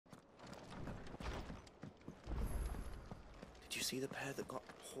you see the pair that got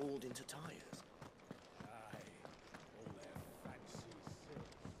hauled into tyres? Aye, all their fancy silk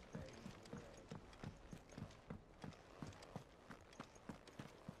stained red.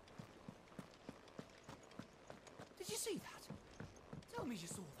 Did you see that? Tell me you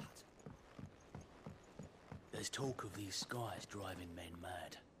saw that. There's talk of these skies driving men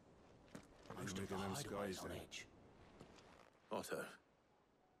mad. Most of the hideaways on edge. Otto,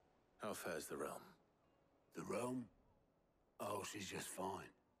 how fares the realm? The realm? Oh, she's just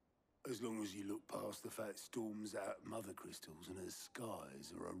fine. As long as you look past the fat storms out mother crystals and her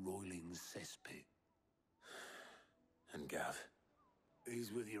skies are a roiling cesspit. And Gav?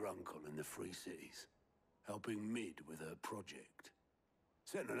 He's with your uncle in the Free Cities, helping Mid with her project.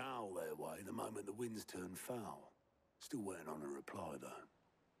 Sent an owl their way the moment the winds turned foul. Still waiting on a reply, though.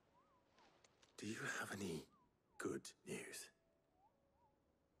 Do you have any good news?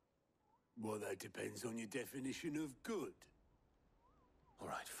 Well, that depends on your definition of good. All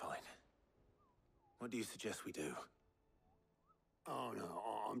right, fine. What do you suggest we do? Oh, no,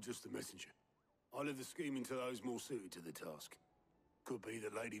 I'm just the messenger. I'll leave the scheming to those more suited to the task. Could be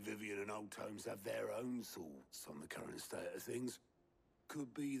that Lady Vivian and Old Tomes have their own thoughts on the current state of things.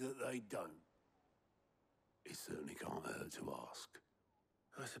 Could be that they don't. It certainly can't hurt to ask.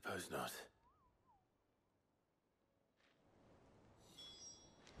 I suppose not.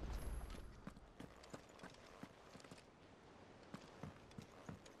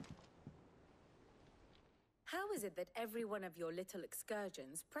 How is it that every one of your little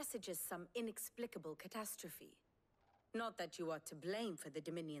excursions presages some inexplicable catastrophe? Not that you are to blame for the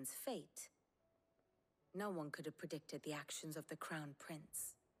Dominion's fate. No one could have predicted the actions of the Crown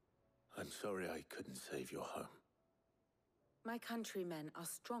Prince. I'm sorry I couldn't save your home. My countrymen are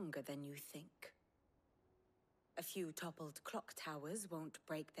stronger than you think. A few toppled clock towers won't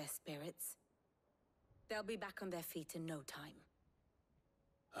break their spirits. They'll be back on their feet in no time.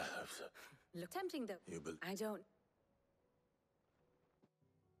 I hope so. Look tempting though. I don't...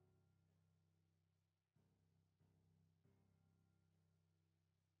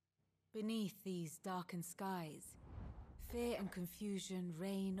 Beneath these darkened skies, fear and confusion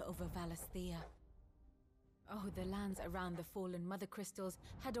reign over Valisthea. Oh, the lands around the fallen mother crystals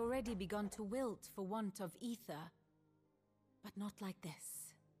had already begun to wilt for want of ether. But not like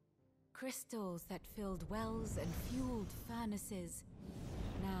this. Crystals that filled wells and fueled furnaces,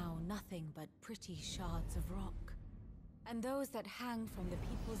 now nothing but pretty shards of rock. And those that hang from the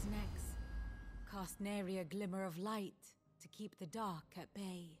people's necks cast nary a glimmer of light to keep the dark at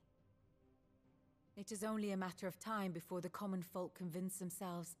bay. It is only a matter of time before the common folk convince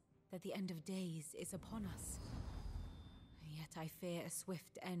themselves that the end of days is upon us. Yet I fear a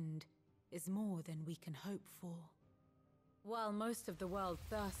swift end is more than we can hope for. While most of the world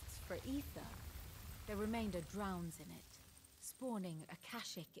thirsts for ether, the remainder drowns in it, spawning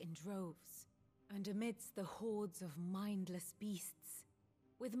Akashic in droves. And amidst the hordes of mindless beasts,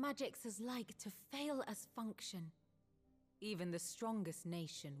 with magics as like to fail as function, even the strongest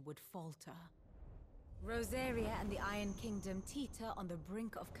nation would falter. Rosaria and the Iron Kingdom teeter on the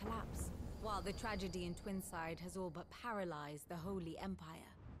brink of collapse, while the tragedy in Twinside has all but paralyzed the Holy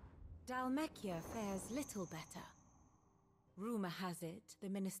Empire. Dalmekia fares little better. Rumor has it the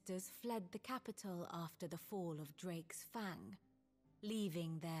ministers fled the capital after the fall of Drake's Fang,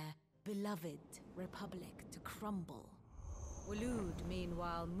 leaving their beloved republic to crumble. Waloed,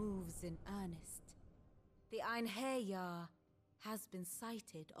 meanwhile, moves in earnest. The Einherjar has been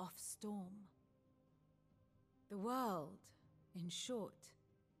sighted off Storm. The world, in short,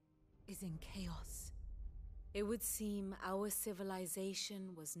 is in chaos. It would seem our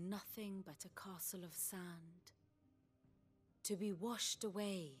civilization was nothing but a castle of sand, to be washed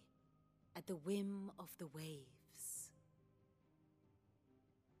away at the whim of the waves.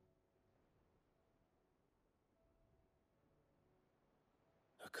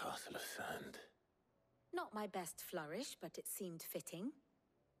 A castle of sand. Not my best flourish, but it seemed fitting.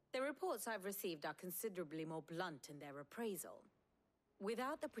 The reports I've received are considerably more blunt in their appraisal.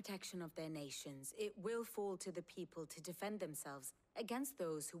 Without the protection of their nations, it will fall to the people to defend themselves against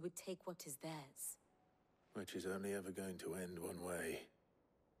those who would take what is theirs. Which is only ever going to end one way.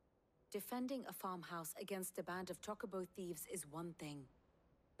 Defending a farmhouse against a band of chocobo thieves is one thing,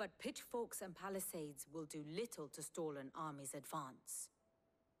 but pitchforks and palisades will do little to stall an army's advance.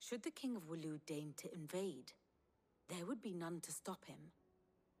 Should the King of Waloed deign to invade, there would be none to stop him.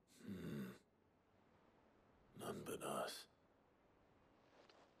 None but us.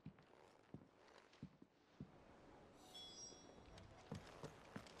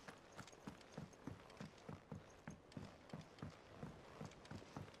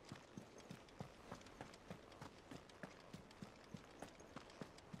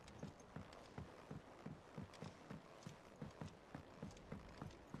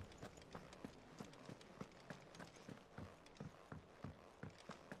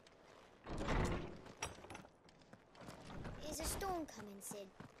 storm coming, Sid?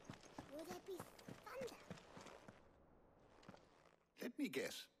 Will there be thunder? Let me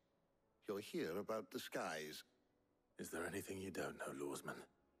guess. You're here about the skies. Is there anything you don't know, Lawsman?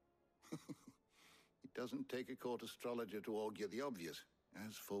 It doesn't take a court astrologer to augur the obvious.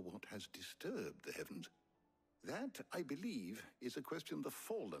 As for what has disturbed the heavens, that, I believe, is a question the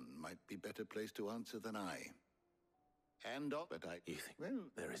Fallen might be better placed to answer than I. And but I... You think well,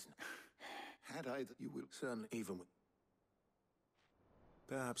 there isn't? Had I you will... Son, even with...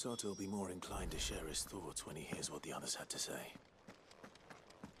 Perhaps Otto will be more inclined to share his thoughts when he hears what the others had to say.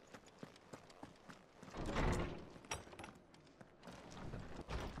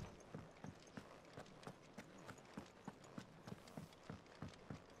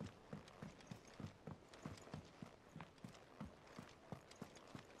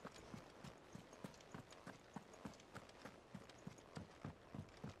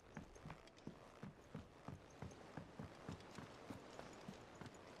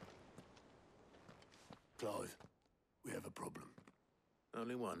 Clive, we have a problem.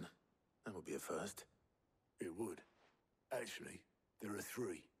 Only one. That would be a first. It would. Actually, there are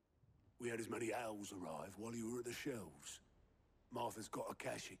three. We had as many owls arrive while you were at the shelves. Martha's got a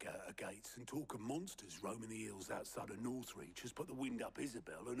Akashic out of gates, and talk of monsters roaming the hills outside of Northreach has put the wind up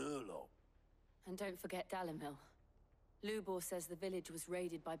Isabel and her lot. And don't forget Dalimil. Lubor says the village was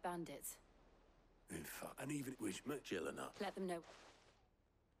raided by bandits. In fact, and even which meant Jill and up. Let them know.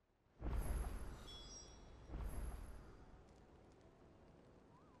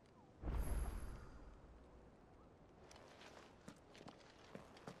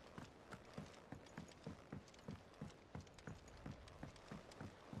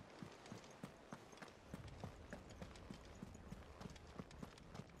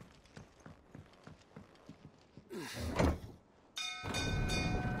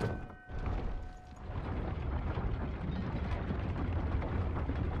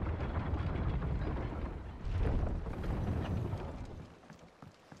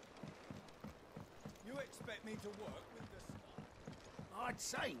 You expect me to work with the sky? I'd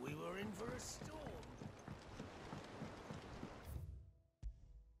say we were in for a storm.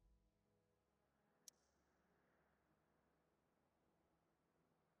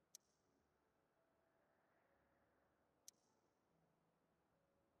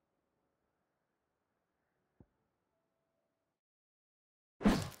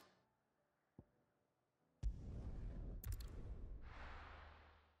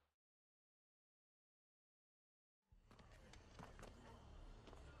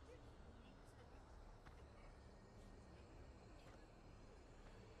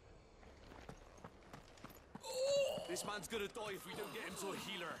 This man's gonna die if we don't get him to a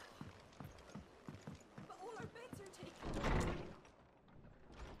healer. But all our beds are taken.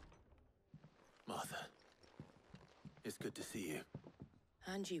 Martha. It's good to see you.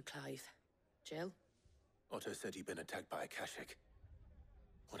 And you, Clive. Jill? Otto said you'd been attacked by Akashic.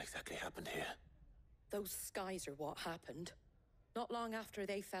 What exactly happened here? Those skies are what happened. Not long after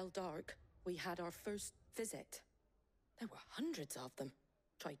they fell dark, we had our first visit. There were hundreds of them.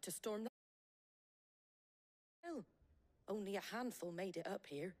 Tried to storm the hill. Only a handful made it up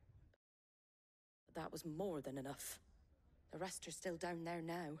here. But that was more than enough. The rest are still down there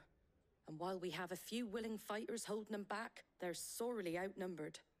now. And while we have a few willing fighters holding them back, they're sorely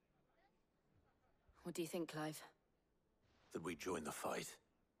outnumbered. What do you think, Clive? That we join the fight?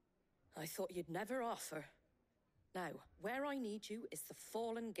 I thought you'd never offer. Now, where I need you is the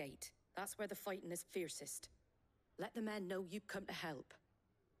Fallen Gate. That's where the fighting is fiercest. Let the men know you've come to help.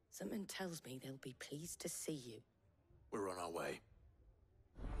 Something tells me they'll be pleased to see you. We're on our way.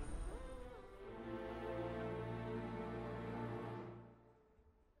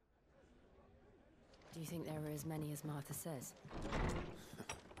 Do you think there were as many as Martha says?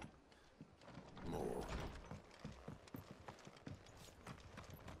 More.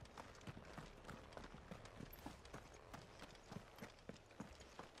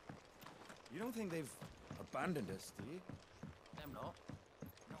 You don't think they've abandoned us, do you? Them not.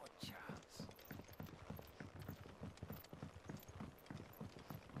 Not a chance.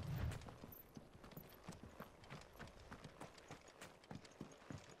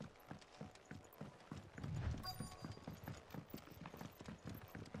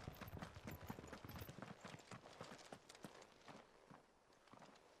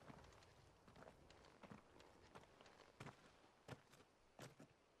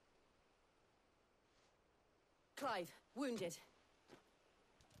 Clive, wounded.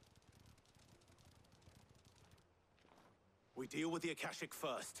 We deal with the Akashic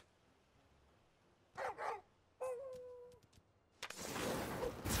first.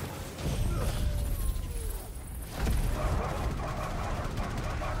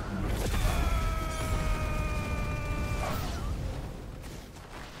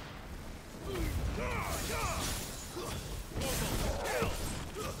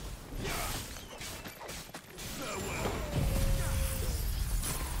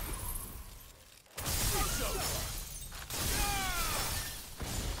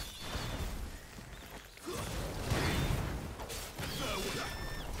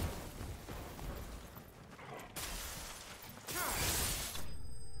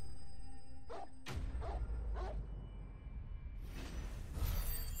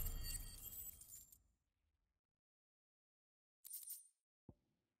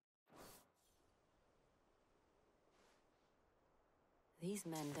 These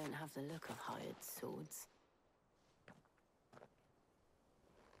men don't have the look of hired swords.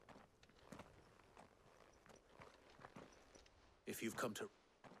 If you've come to...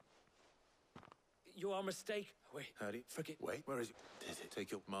 You are mistake. Wait. Howdy. Forget. Wait, where is it?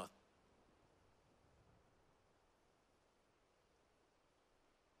 Take your mouth.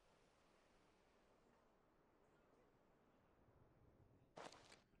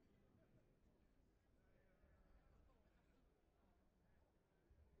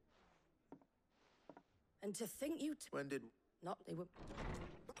 And to think you... When did... Not they were...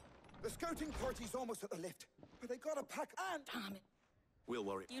 The scouting party's almost at the lift, but they got a pack and... Damn it. We'll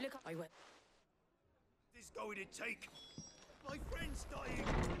worry. You look... I went... This going to take? My friend's dying!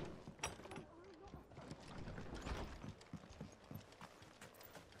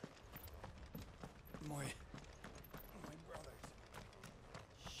 My brothers.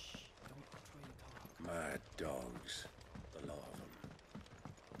 Shh, don't try and talk. Mad dogs. The lot of them.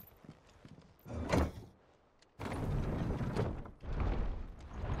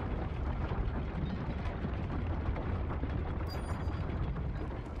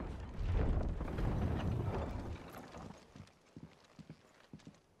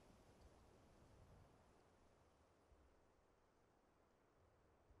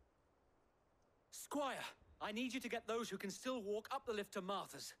 Squire, I need you to get those who can still walk up the lift to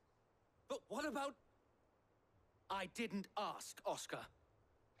Martha's. But what about... I didn't ask, Oscar.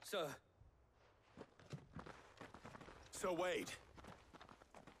 Sir. Sir Wade.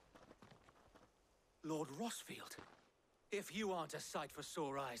 Lord Rossfield. If you aren't a sight for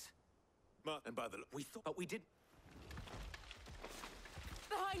sore eyes. And by the... We thought... But we did...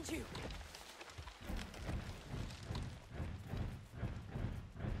 Behind you!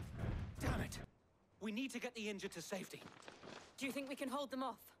 Damn it! We need to get the injured to safety. Do you think we can hold them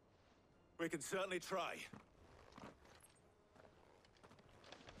off? We can certainly try.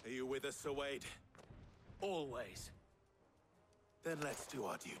 Are you with us, Sir Wade? Always. Then let's do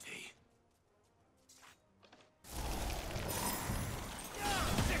our duty.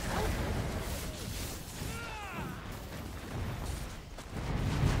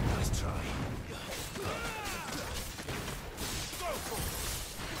 Nice try.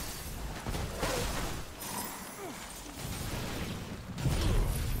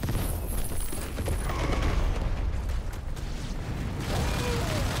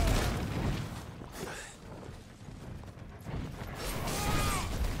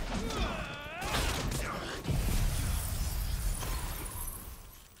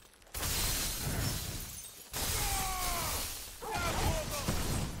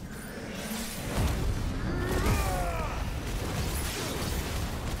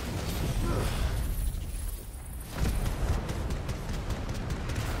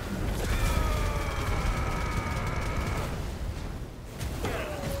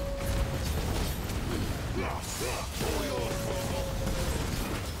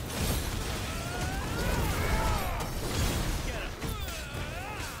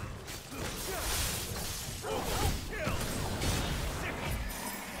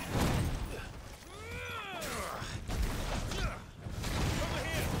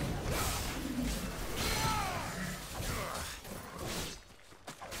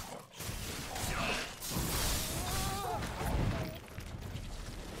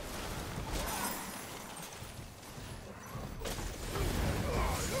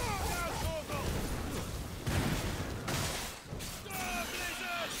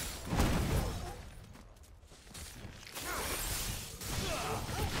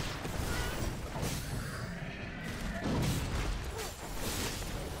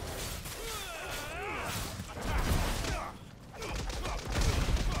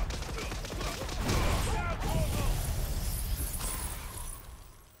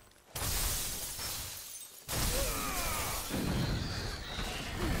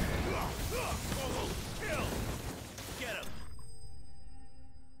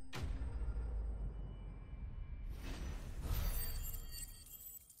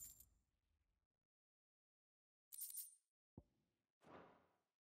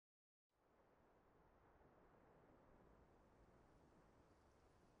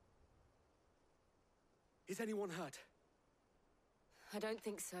 Is anyone hurt? I don't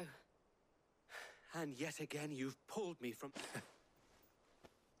think so. And yet again, you've pulled me from...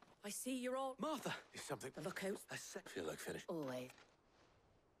 I see you're all... Martha! Is something... The lookout. I feel like finished. Always.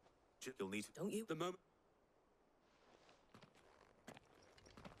 You'll need... Don't you? The moment...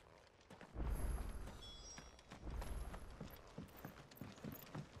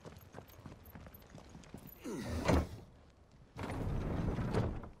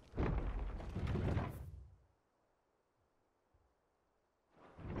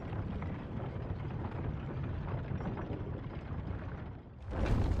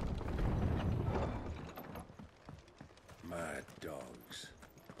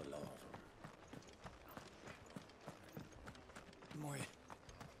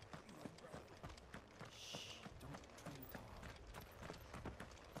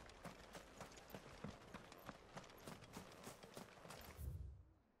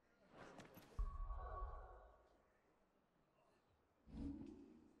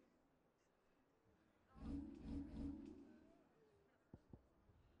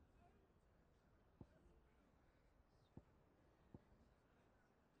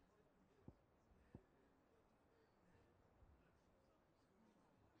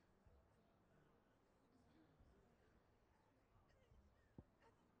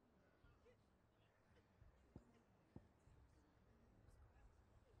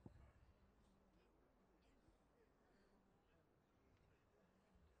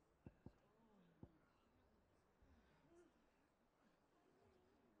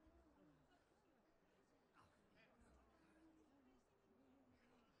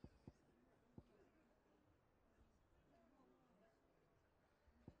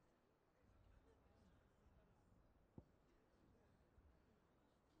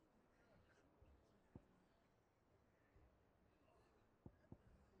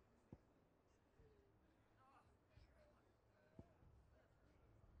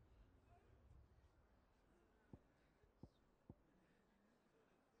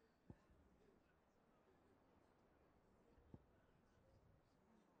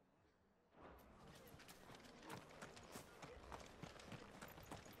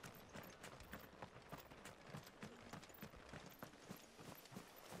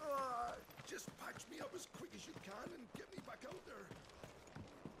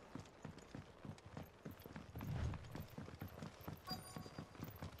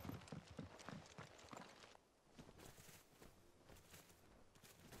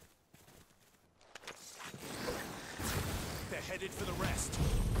 headed for the rest.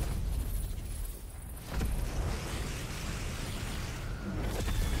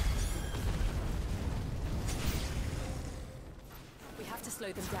 We have to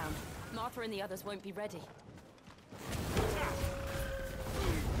slow them down. Martha and the others won't be ready.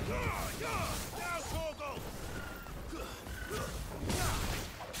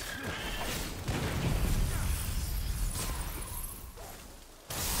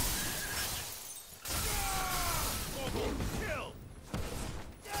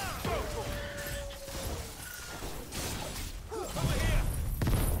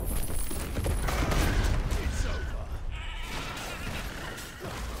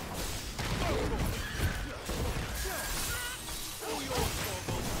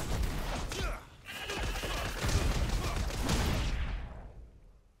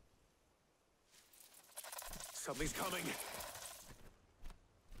 Something's coming.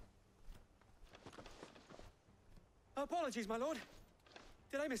 Apologies, my lord.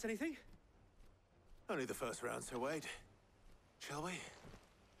 Did I miss anything? Only the first round, Sir Wade. Shall we?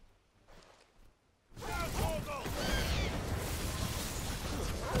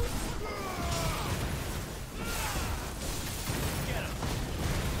 Get him!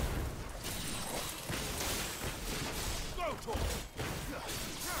 Go, Torgal!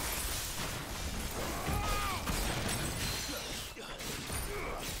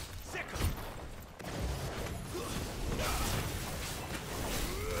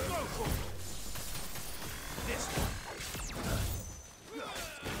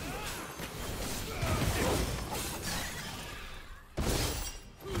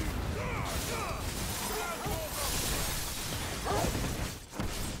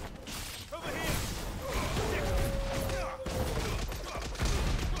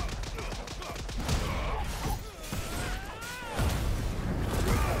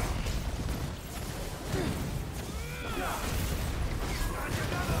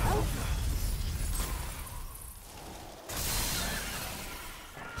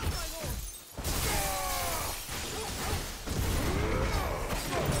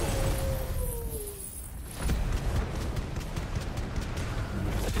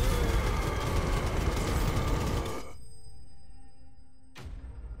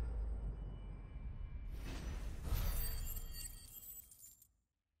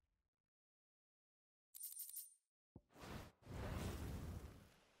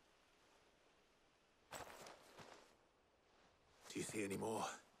 Do you see any more?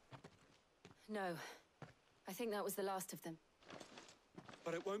 No. I think that was the last of them.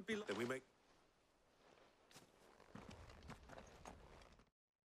 But it won't be... Then we make...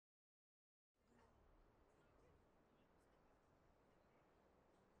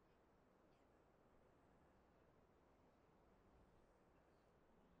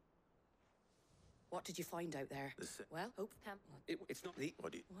 What did you find out there? Well, hope. It's not the...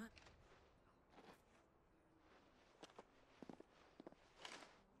 What do you... What?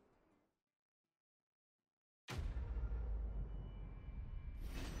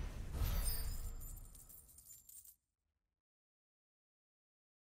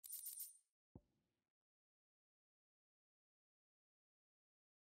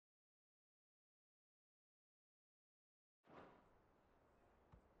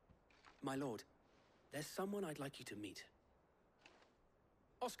 My lord, there's someone I'd like you to meet.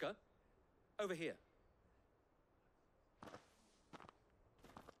 Oscar, over here.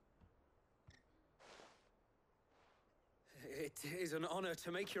 It is an honor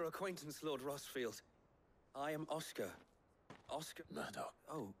to make your acquaintance, Lord Rossfield. I am Oscar. Oscar... Murdoch.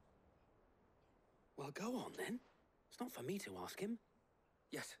 Oh. Well, go on, then. It's not for me to ask him.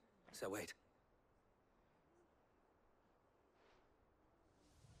 Yes, Sir Wade.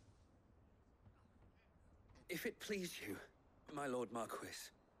 If it please you, my Lord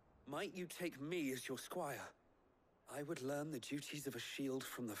Marquis, might you take me as your squire? I would learn the duties of a shield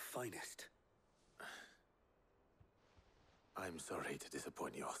from the finest. I'm sorry to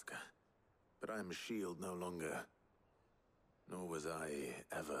disappoint you, Oscar. But I am a shield no longer. Nor was I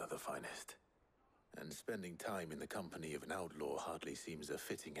ever the finest. And spending time in the company of an outlaw hardly seems a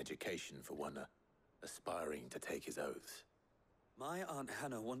fitting education for one aspiring to take his oaths. My Aunt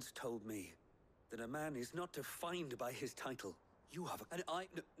Hannah once told me that a man is not defined by his title. You have a... And I...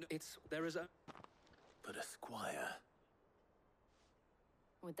 No, there is a... But a squire...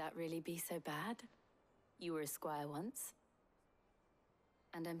 Would that really be so bad? You were a squire once.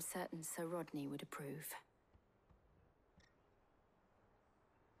 And I'm certain Sir Rodney would approve.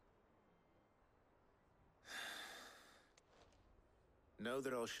 Know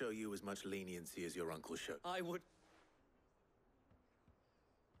that I'll show you as much leniency as your uncle showed. I would...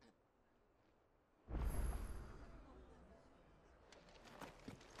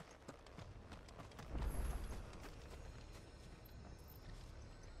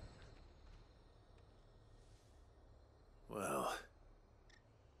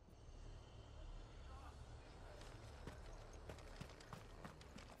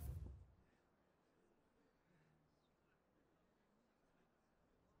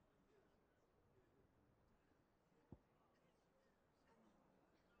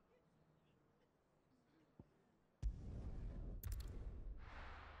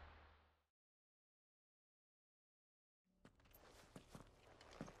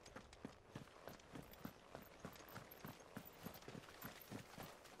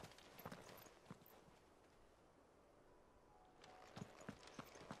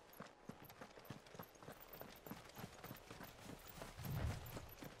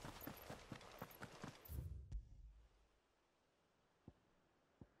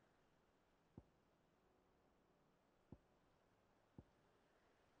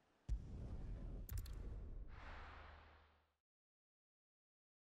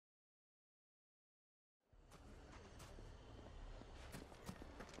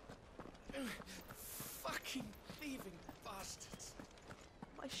 Fucking thieving bastards.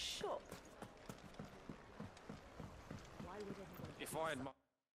 My shop. If I had my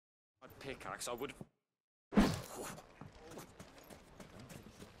pickaxe, I would.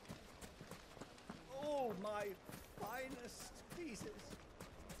 All my finest pieces.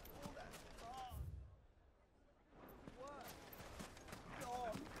 All that hard work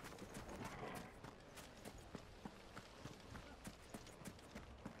gone.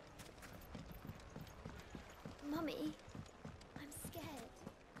 Mummy, I'm scared.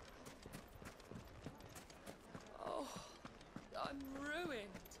 Oh, I'm ruined.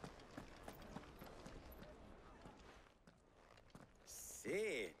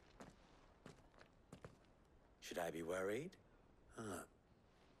 Sid. Should I be worried? Huh.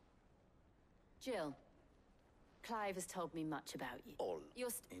 Jill, Clive has told me much about you. All You're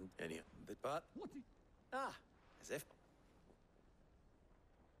in any but what? Ah, as if.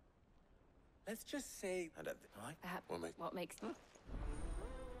 Let's just say I don't think. Right? Perhaps what makes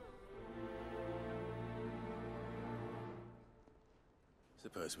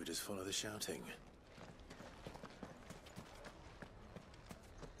Suppose we just follow the shouting.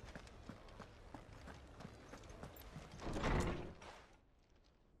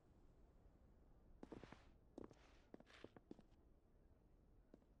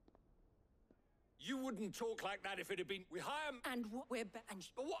 You wouldn't talk like that if it had been. We hire. And what we're and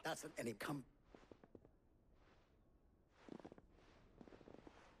What? That's an any come.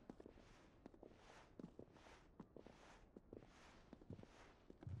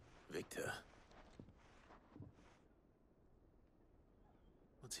 Victor.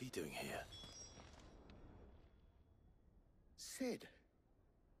 What's he doing here? Sid.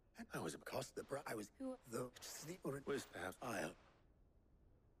 And I was across the I was the sleeper was perhaps I'll.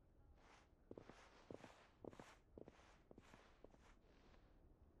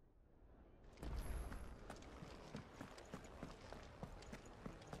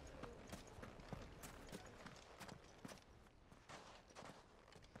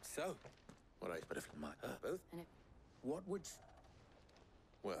 So, What I but if my both. What would?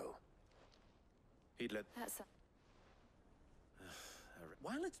 well, he'd let That's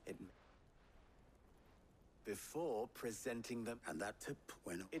While it's in. Before presenting them, And that tip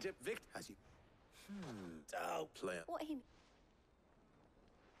when it a Vic as you Oh, player. what he.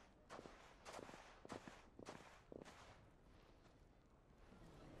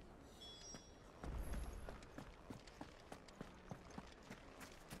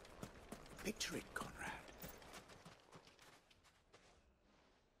 picture it, Conrad.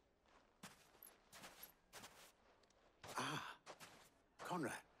 Ah,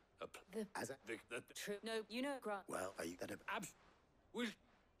 Conrad. The As a true. No, you know, Grant. well, are you that Abs. Will.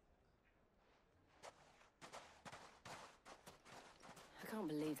 I can't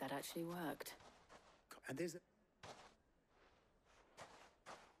believe that actually worked. and there's a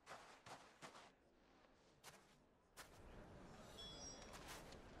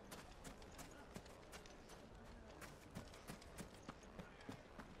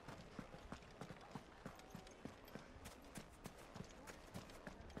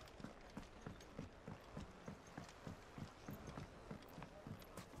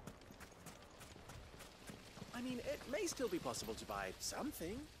I mean, it may still be possible to buy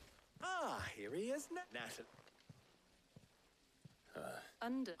something. Ah, here he is now.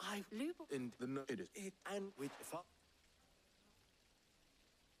 Under. I Luble. In the no, it is. it and with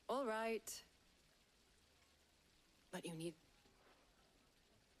All right. But you need.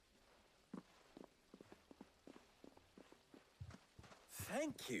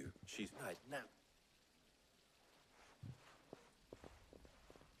 Thank you. She's right now.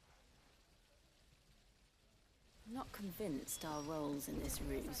 I'm not convinced our roles in this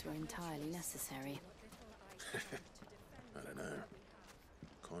ruse were entirely necessary. I don't know.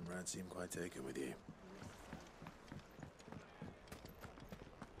 Conrad seemed quite taken with you.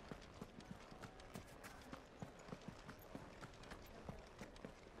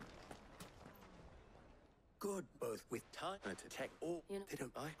 good both with Time to check all. You know- They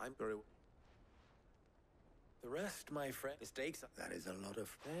don't. I'm very. The rest, my friend, mistakes. that is a lot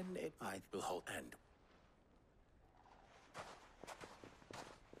of Then it. I will hold and.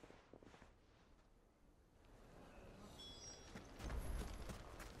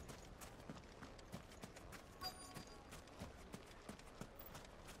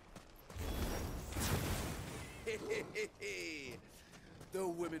 The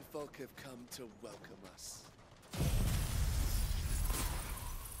women folk have come to welcome us.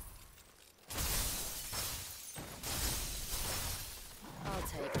 I'll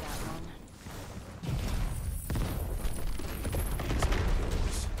take that one.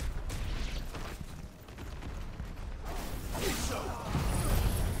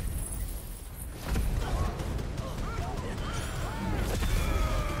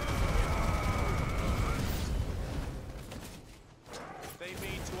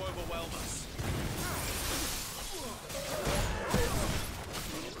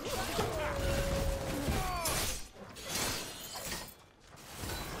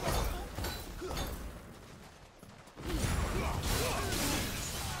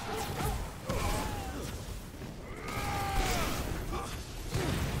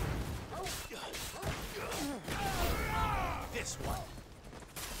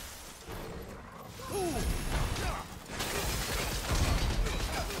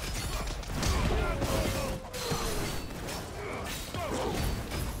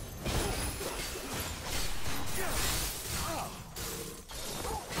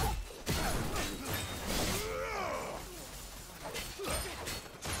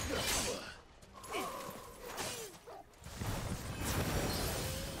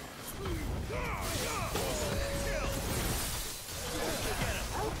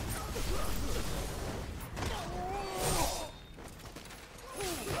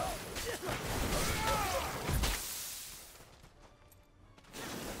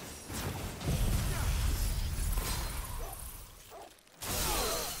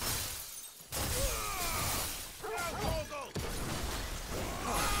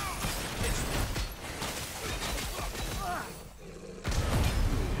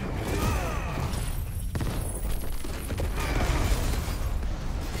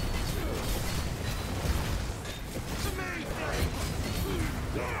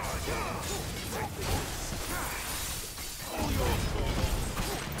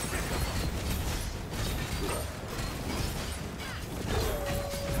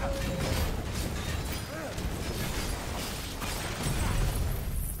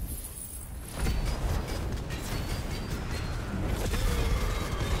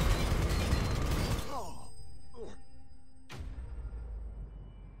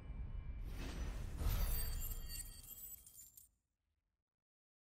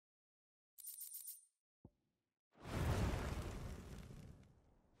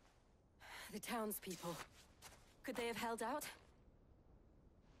 The townspeople. Could they have held out?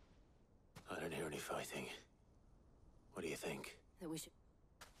 I don't hear any fighting. What do you think? That we should...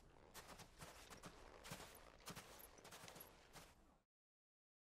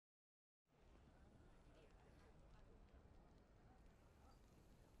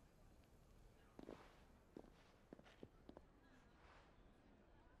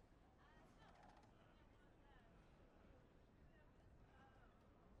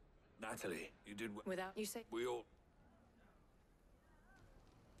 Natalie, you did Without you say... We all...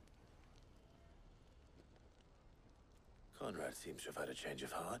 Conrad seems to have had a change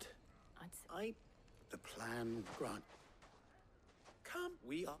of heart. The plan, Grant. Come,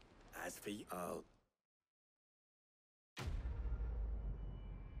 we are. As for you... I'll...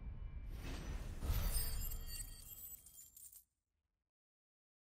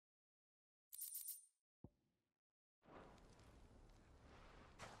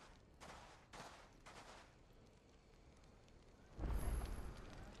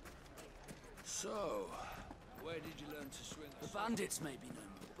 So, where did you learn to swing? The bandits may be no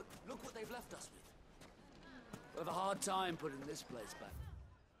more, but look what they've left us with. We'll have a hard time putting this place back.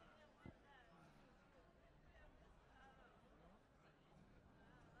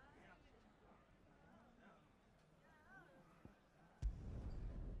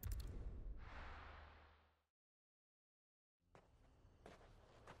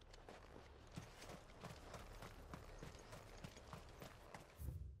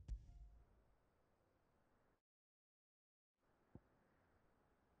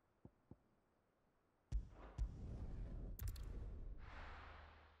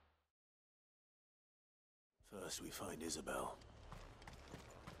 First we find Isabel.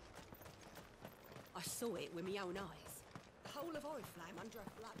 I saw it with my own eyes. The whole of Oriflame under a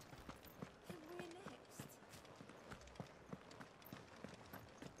flood. Then we're next.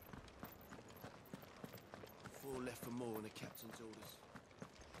 Four left for more on the captain's orders.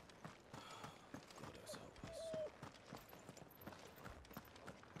 God has helped us.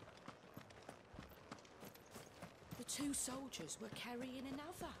 The two soldiers were carrying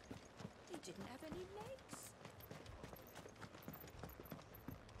another. He didn't have any legs.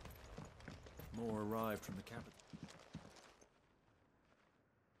 More arrived from the capital.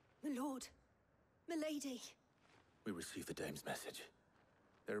 My lord, my lady. We received the dame's message.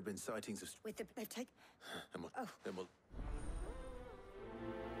 There have been sightings of... They've taken... And we'll... Oh. Then we'll...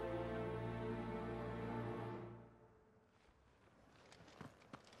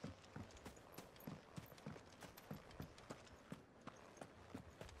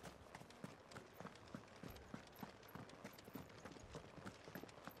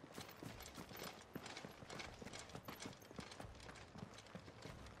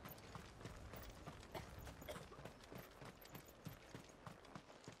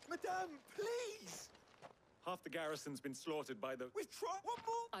 Madame, please! Half the garrison's been slaughtered by the... We've tried one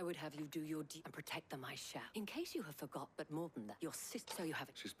more! I would have you do your deed and protect them, I shall. In case you have forgot, but more than that, your sister, so you have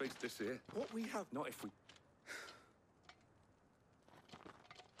it. She speaks this here. What we have... Not if we...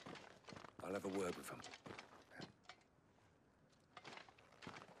 I'll have a word with them.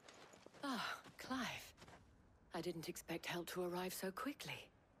 Ah, Clive. I didn't expect help to arrive so quickly.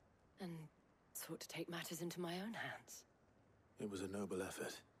 And sought to take matters into my own hands. It was a noble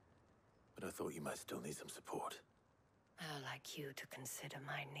effort. But I thought you might still need some support. How like you to consider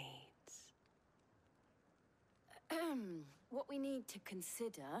my needs. What we need to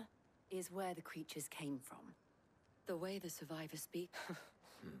consider is where the creatures came from. The way the survivors speak.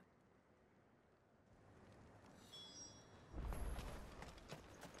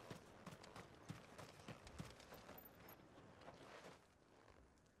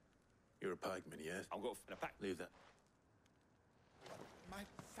 You're a pikeman, yes? I'll go in a pack. Leave that. My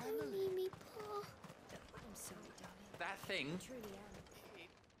family. Me, poor. I'm sorry, darling. That thing... Truly am.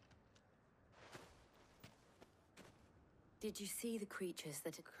 Did you see the creatures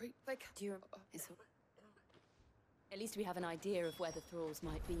that are do you... At least we have an idea of where the thralls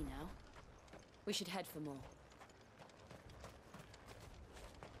might be now. We should head for more.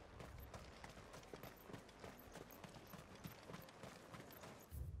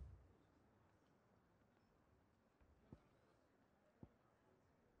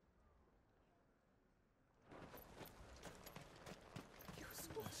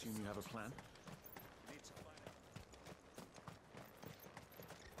 I assume you have a plan?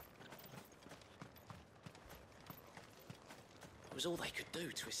 It was all they could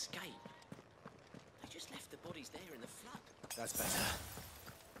do to escape. They just left the bodies there in the flood. That's better.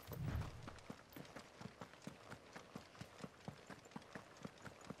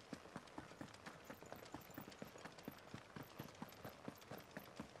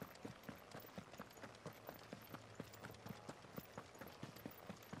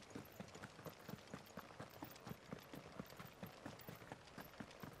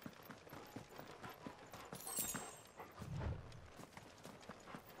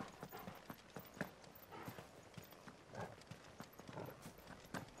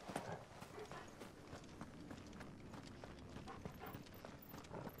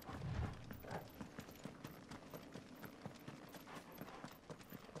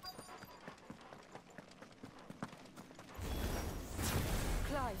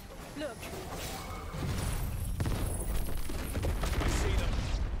 Look. See them.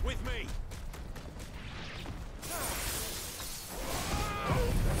 With me.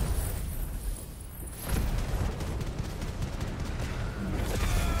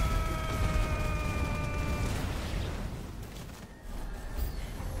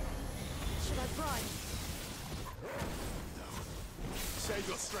 Should I bribe? Save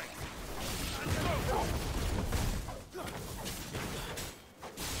your strength.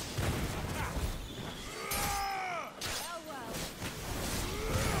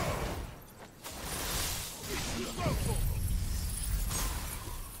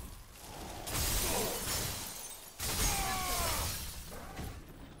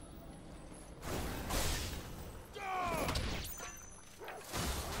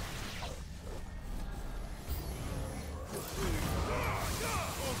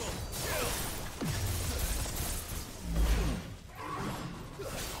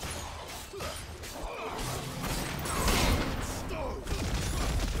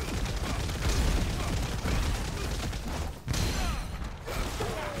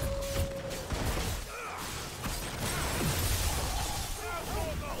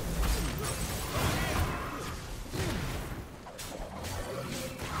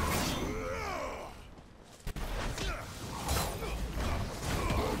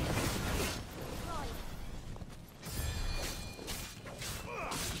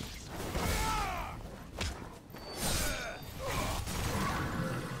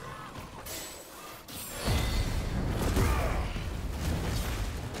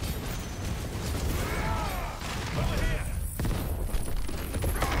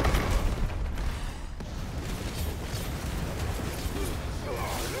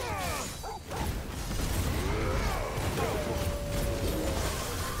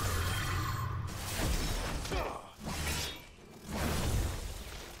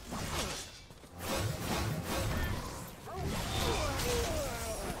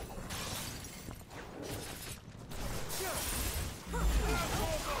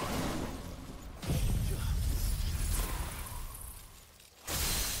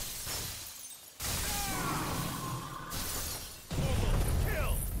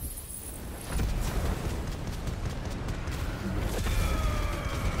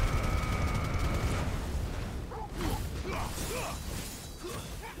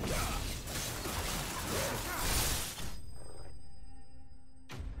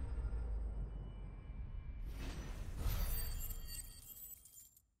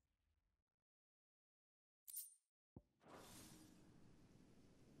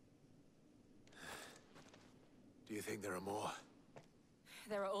 Do you think there are more?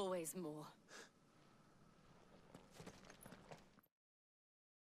 There are always more.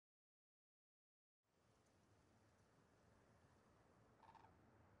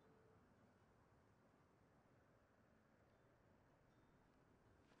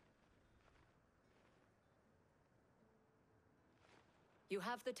 You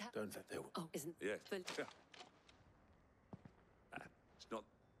have the Don't think they will. Oh, isn't Yes. the... Yeah. It's not...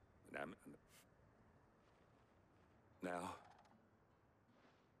 Now.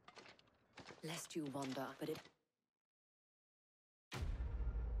 Lest you wander, but it...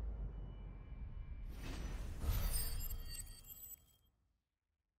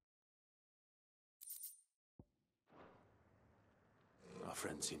 Our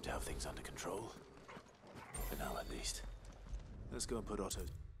friends seem to have things under control. For now, at least. Let's go and put Otto.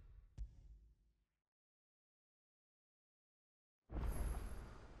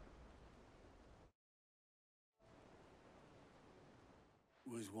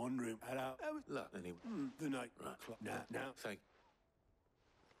 Was wondering. Hello. Look, anyway. The night. Right. Now. Thank.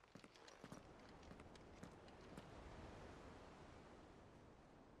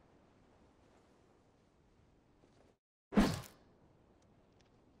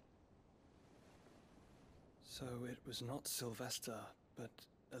 So it was not Sylvester, but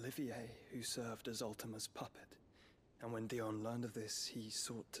Olivier who served as Ultima's puppet. And when Dion learned of this, he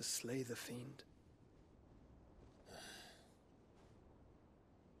sought to slay the fiend.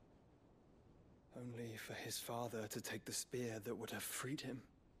 Only for his father to take the spear that would have freed him.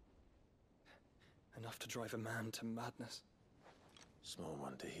 Enough to drive a man to madness. Small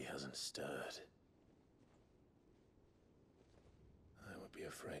wonder he hasn't stirred. I would be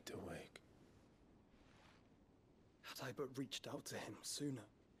afraid to wake. Had I but reached out to him sooner,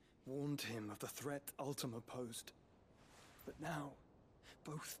 warned him of the threat Ultima posed. But now,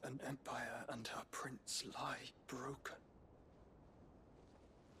 both an empire and her prince lie broken.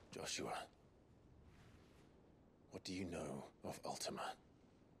 Joshua, what do you know of Ultima?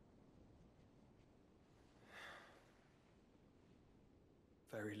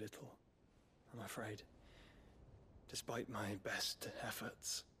 very little, I'm afraid. Despite my best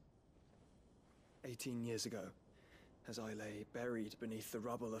efforts. 18 years ago, as I lay buried beneath the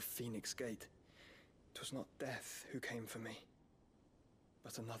rubble of Phoenix Gate, it was not death who came for me,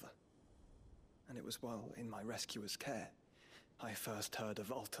 but another. And it was while in my rescuer's care, I first heard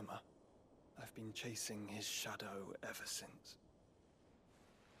of Ultima. I've been chasing his shadow ever since.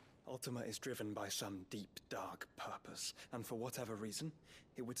 Ultima is driven by some deep, dark purpose, and for whatever reason,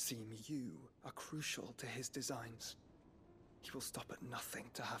 it would seem you are crucial to his designs. He will stop at nothing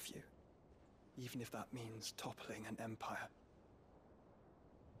to have you, even if that means toppling an empire.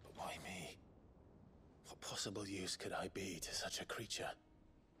 But why me? What possible use could I be to such a creature?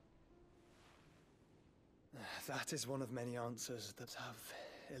 That is one of many answers that have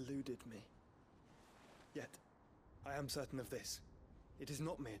eluded me. Yet, I am certain of this. It is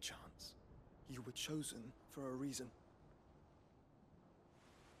not mere chance. You were chosen for a reason.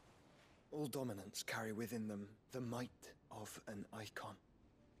 All dominants carry within them the might of an icon.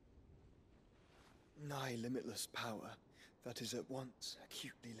 Nigh limitless power that is at once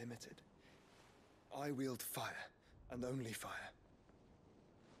acutely limited. I wield fire, and only fire.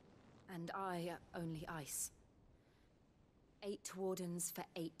 And I only ice. 8 wardens for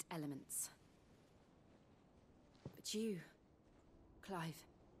 8 elements. But you, Clive.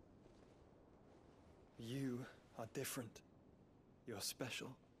 You are different. You're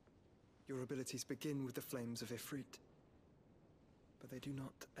special. Your abilities begin with the flames of Ifrit. But they do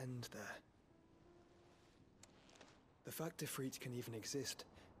not end there. The fact Ifrit can even exist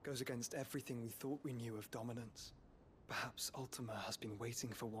goes against everything we thought we knew of dominance. Perhaps Ultima has been waiting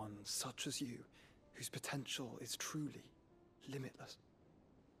for one such as you, whose potential is truly limitless.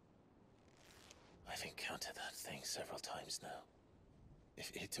 I've encountered that thing several times now.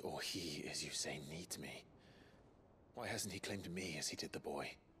 If it or he, as you say, needs me, why hasn't he claimed me as he did the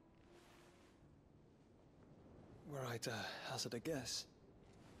boy? Were I to hazard a guess,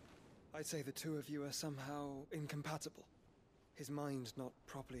 I'd say the two of you are somehow incompatible. His mind not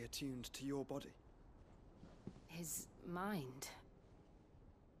properly attuned to your body. His mind?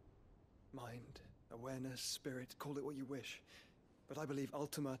 Mind, awareness, spirit, call it what you wish. But I believe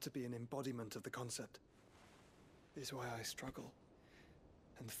Ultima to be an embodiment of the concept. This is why I struggle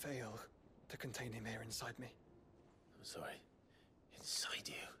and fail to contain him here inside me. I'm sorry. Inside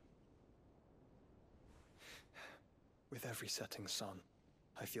you? With every setting sun,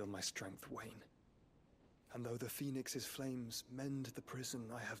 I feel my strength wane. And though the Phoenix's flames mend the prison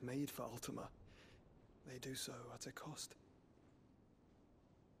I have made for Ultima, they do so at a cost.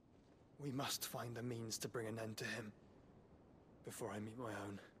 We must find a means to bring an end to him before I meet my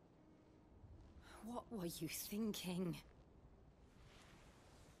own. What were you thinking?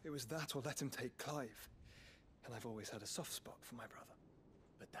 It was that or let him take Clive. And I've always had a soft spot for my brother.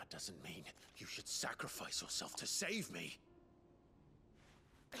 But that doesn't mean you should sacrifice yourself to save me.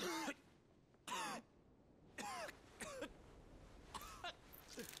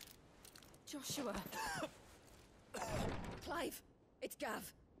 Joshua! Clive! It's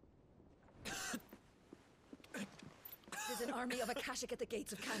Gav! There's an army of Akashic at the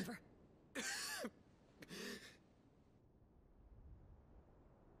gates of Canver.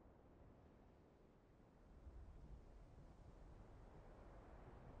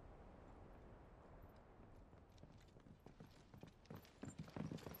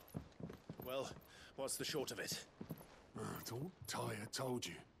 Well, what's the short of it? It's all Tyre told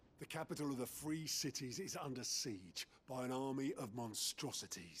you. The capital of the Free Cities is under siege by an army of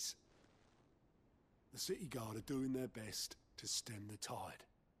monstrosities. The City Guard are doing their best to stem the tide,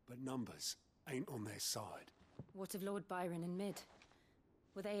 but numbers ain't on their side. What of Lord Byron and Mid?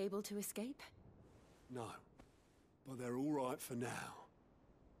 Were they able to escape? No, but they're all right for now.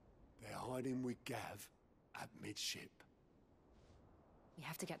 They're hiding with Gav at midship. We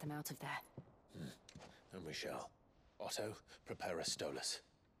have to get them out of there. And we shall. Otto, prepare a Stolas.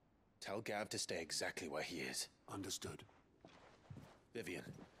 Tell Gav to stay exactly where he is. Understood. Vivian,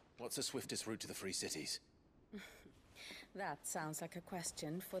 what's the swiftest route to the Free Cities? That sounds like a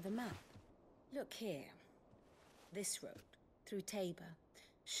question for the map. Look here. This road, through Tabor,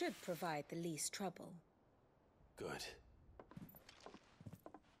 should provide the least trouble. Good.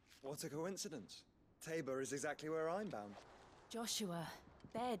 What a coincidence. Tabor is exactly where I'm bound. Joshua,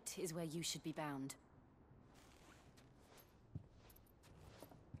 bed is where you should be bound.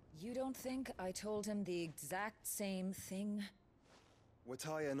 You don't think I told him the exact same thing? Were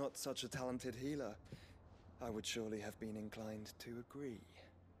Tyre not such a talented healer, I would surely have been inclined to agree.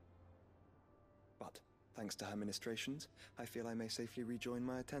 But, thanks to her ministrations, I feel I may safely rejoin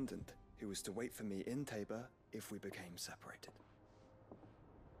my attendant, who was to wait for me in Tabor if we became separated.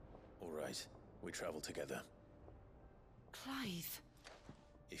 All right, we travel together. Clive.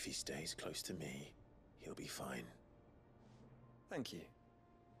 If he stays close to me, he'll be fine. Thank you,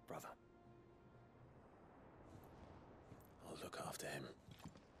 brother. I'll look after him.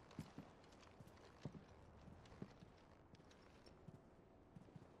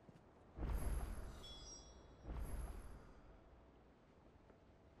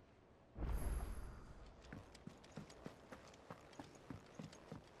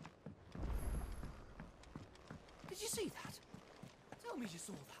 Did you see that? Tell me you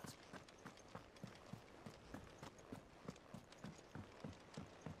saw that.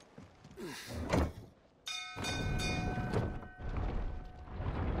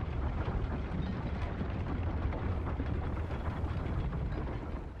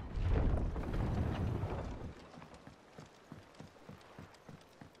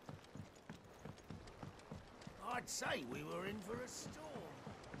 I'd say we were in for a storm.